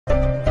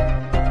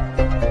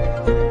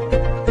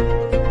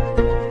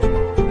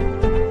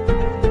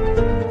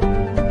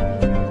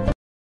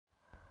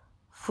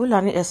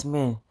Fulani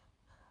Herdsmen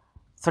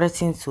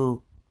threatened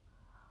to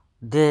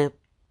the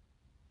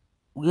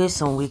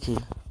some Wike.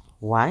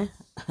 Why?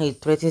 He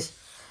threatens.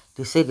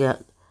 They say they're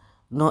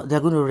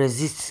going to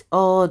resist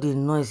all the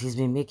noise he's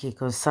been making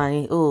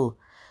concerning. Oh,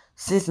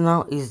 since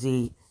now is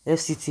the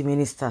FCT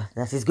minister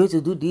that is going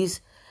to do this.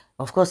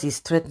 Of course, he's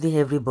threatening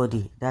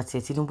everybody. That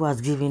Tinubu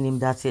has given him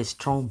that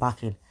strong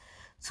backing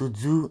to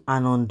do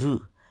and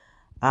undo.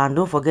 And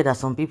don't forget that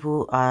some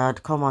people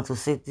had come out to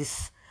say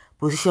this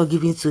position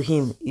given to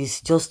him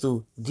is just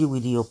to deal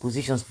with the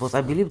oppositions. But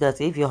I believe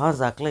that if your hands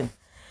are clean,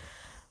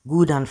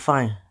 good and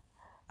fine,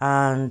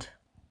 and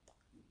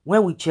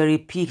when we cherry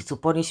pick to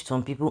punish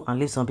some people and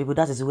leave some people,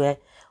 that is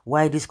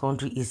why this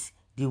country is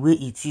the way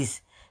it is.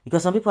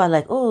 Because some people are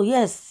like, oh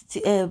yes,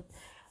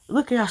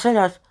 we can say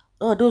that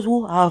those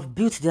who have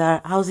built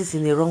their houses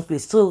in the wrong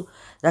place, so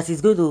that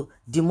is going to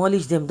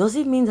demolish them. Does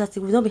it mean that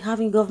we will not be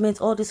having government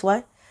all this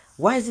while?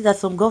 Why is it that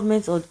some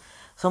governments or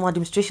some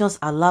administrations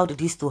allowed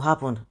this to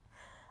happen?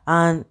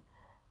 And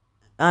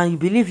you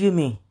believe you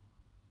me,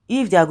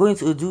 if they are going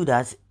to do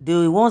that,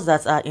 the ones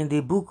that are in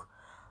the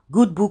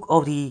good book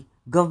of the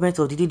government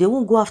of the day, they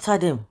won't go after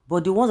them.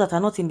 But the ones that are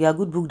not in their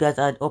good book, that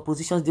are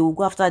oppositions, they will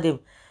go after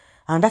them.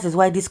 And that is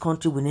why this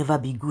country will never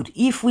be good.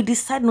 If we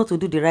decide not to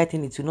do the right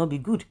thing, it will not be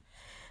good.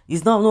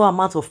 It's not no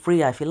amount of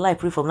prayer. If you like,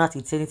 pray from that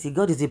eternity.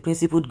 God is a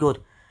principled God.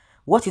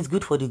 What is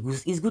good for the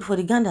goose is good for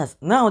the ganders.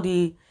 Now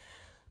the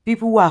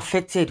people who are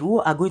affected,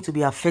 who are going to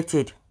be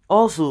affected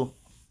also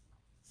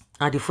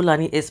are the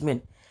Fulani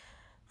Herdsmen.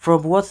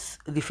 From what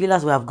the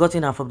feelers we have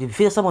gotten and from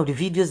some of the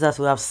videos that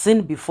we have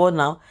seen before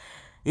now,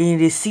 in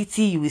the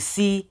city you will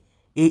see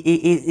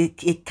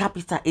a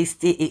capital,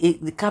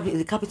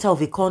 the capital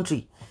of a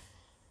country.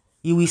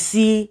 You will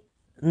see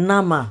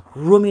Nama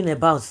roaming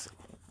about.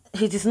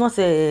 It is not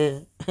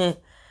a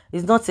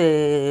it's not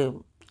a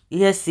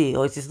hearsay,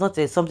 or it is not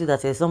something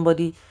that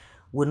somebody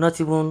will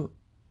not even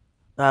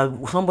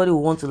somebody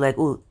will want to like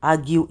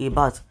argue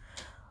about.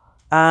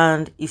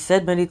 And he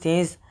said many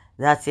things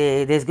that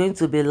there's going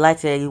to be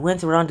light. He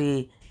went around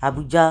the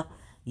Abuja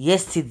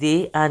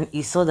yesterday and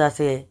he saw that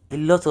a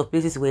lot of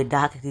places were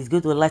dark. He's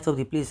going to light up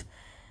the place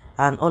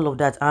and all of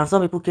that. And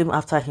some people came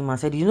after him and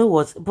said, you know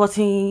what, but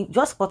he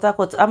just Port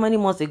Harcourt, how many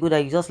months ago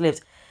that you just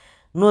left,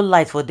 no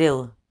light for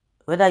there,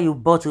 whether you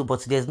bought it,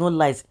 but there's no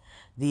light.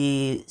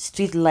 The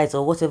street lights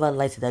or whatever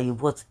light that you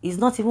bought is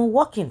not even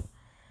working.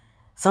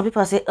 Some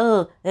people say,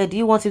 oh, do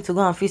you want him to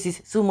go and fix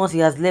it? 2 months he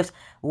has left.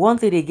 One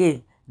thing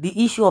again,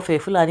 the issue of a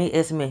Fulani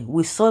Herdsmen,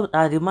 we saw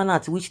the manner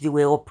at which they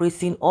were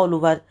operating all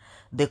over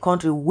the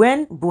country.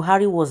 When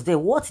Buhari was there,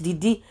 what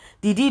did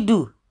he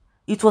do?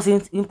 It was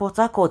in Port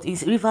Harcourt, in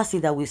River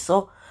State, that we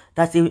saw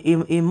that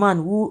a man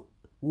who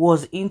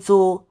was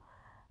into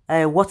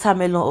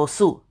watermelon or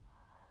so,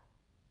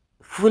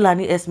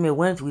 Fulani Herdsmen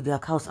went with their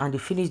cows and they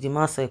finished the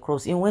man's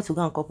crops. He went to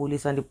go and call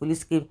police and the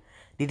police came.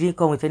 They didn't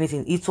come with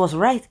anything. It was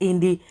right in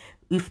the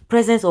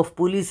presence of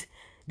police.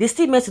 They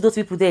still met those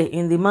people there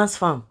in the man's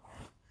farm.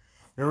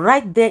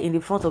 Right there in the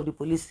front of the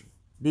police.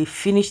 They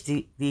finished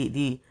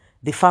the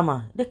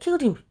farmer. They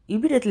killed him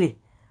immediately.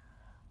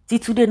 Till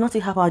today,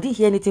 nothing happened. I didn't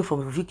hear anything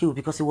from VQ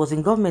because he was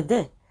in government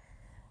there.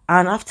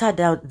 And after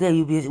that, there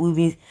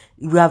we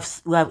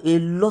have a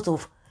lot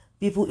of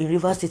people in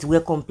River State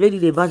were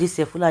complaining about this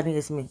Fulani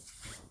Herdsmen.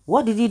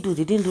 What did he do?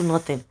 They didn't do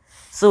nothing.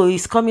 So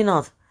he's coming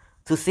out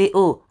to say,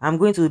 oh, I'm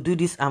going to do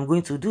this, I'm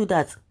going to do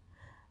that.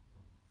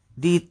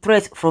 The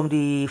threat from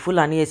the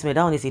Fulani Herdsmen,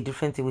 that one is a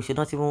different thing. We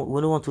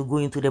don't want to go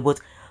into that. But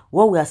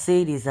what we are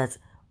saying is that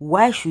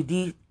why should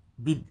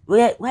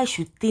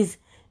things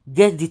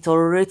get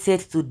deteriorated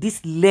to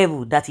this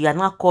level that you are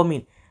not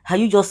coming? Are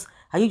you just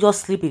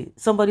sleeping?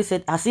 Somebody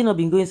said, has he not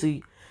been going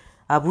to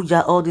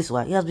Abuja all this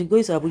while? He has been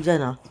going to Abuja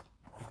now.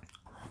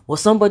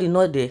 Was somebody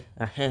not there?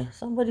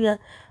 Somebody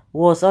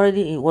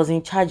was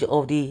in charge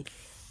of the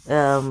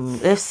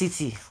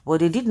FCT, but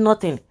they did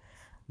nothing.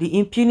 The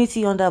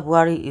impunity under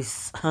Buhari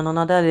is on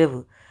another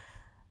level.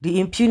 The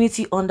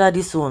impunity under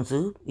this one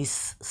too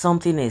is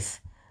something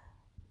else.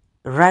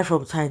 Right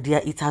from time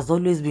there, it has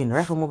always been.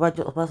 Right from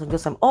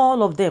Obasanjo,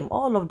 all of them,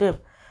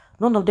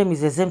 none of them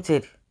is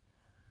exempted.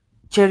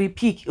 Cherry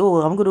pick.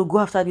 Oh, I'm going to go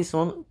after this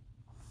one.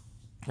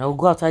 I will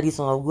go after this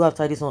one. I will go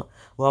after this one.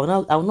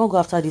 Well, I will not go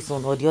after this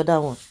one or the other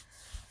one.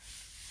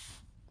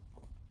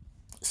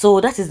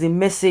 So that is the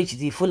message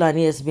the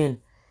Fulani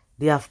Herdsmen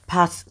they have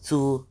passed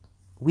to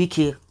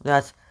Wike,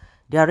 that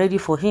they are ready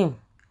for him.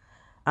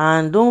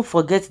 And don't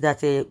forget that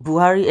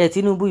Buhari,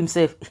 Tinubu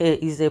himself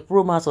is a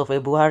pro-mass of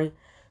Buhari.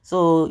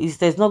 So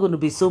there's not going to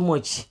be so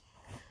much.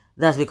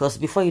 That's because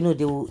before you know,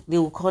 they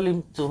will call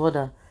him to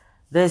order.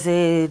 There's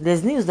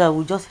news that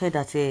we just heard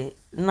that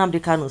Nnamdi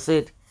Kanu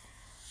said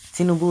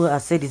Tinubu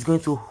has said he's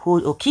going to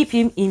hold or keep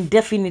him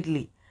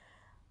indefinitely.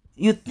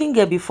 You think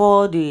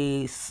before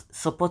they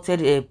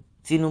supported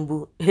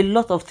Tinubu, a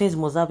lot of things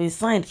must have been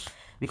signed.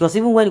 Because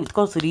even when it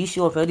comes to the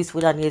issue of this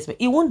Fulani Herdsmen,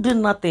 he won't do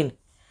nothing.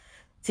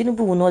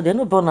 Tinubu will not, they're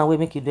not born away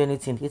make you do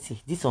anything.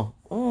 This one.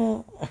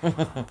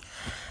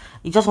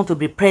 You just want to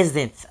be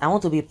president. I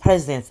want to be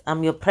president.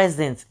 I'm your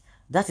president.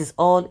 That is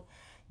all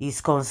is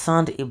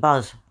concerned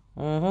about.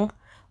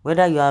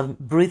 Whether you are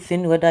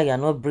breathing, whether you are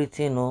not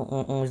breathing,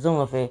 or it's none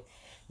of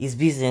his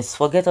business.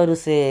 Forget all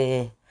those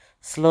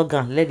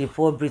slogan, let the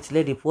poor breathe,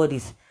 let the poor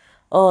this.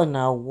 Oh,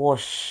 now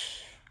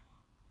wash.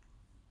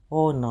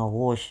 Oh, now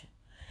wash.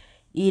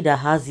 He that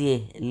has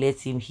ear, let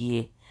him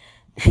hear.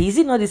 Is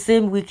it not the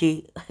same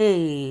Wike?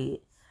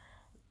 Hey,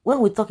 when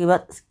we talk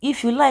about,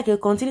 if you like, you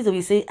continue to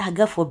be saying,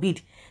 God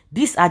forbid,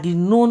 these are the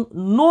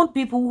known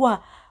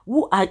people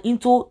who are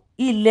into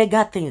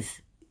illegal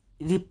things.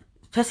 The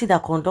person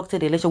that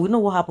conducted the election, we know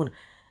what happened.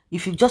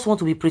 If you just want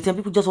to be pretend,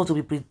 people just want to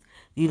be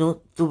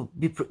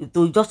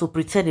to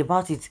pretend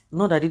about it.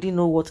 Not that they didn't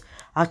know what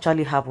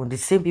actually happened. The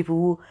same people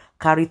who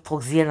carry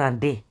talks here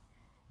and there,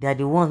 they are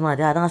the ones now.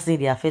 They are not seeing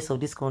the affairs of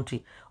this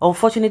country.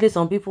 Unfortunately,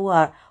 some people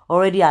are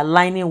already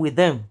aligning with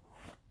them.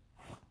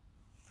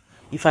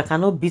 If I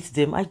cannot beat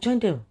them, I join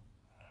them.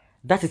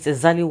 That is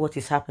exactly what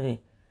is happening.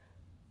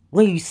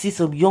 When you see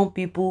some young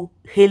people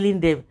hailing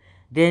them,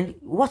 then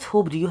what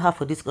hope do you have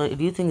for this country?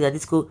 Do you think that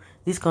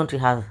this country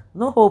has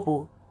no hope?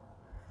 Oh?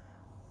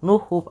 No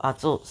hope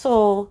at all.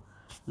 So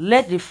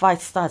let the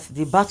fight start.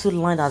 The battle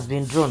line has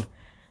been drawn.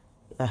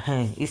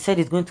 He said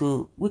he's going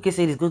to, Wike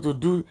said he's going to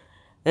do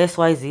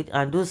XYZ,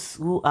 and those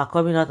who are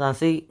coming out and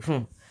say,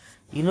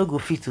 you know, go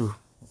fit to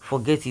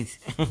forget it.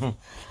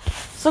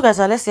 So guys,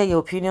 let's hear your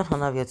opinion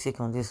and have your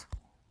take on this.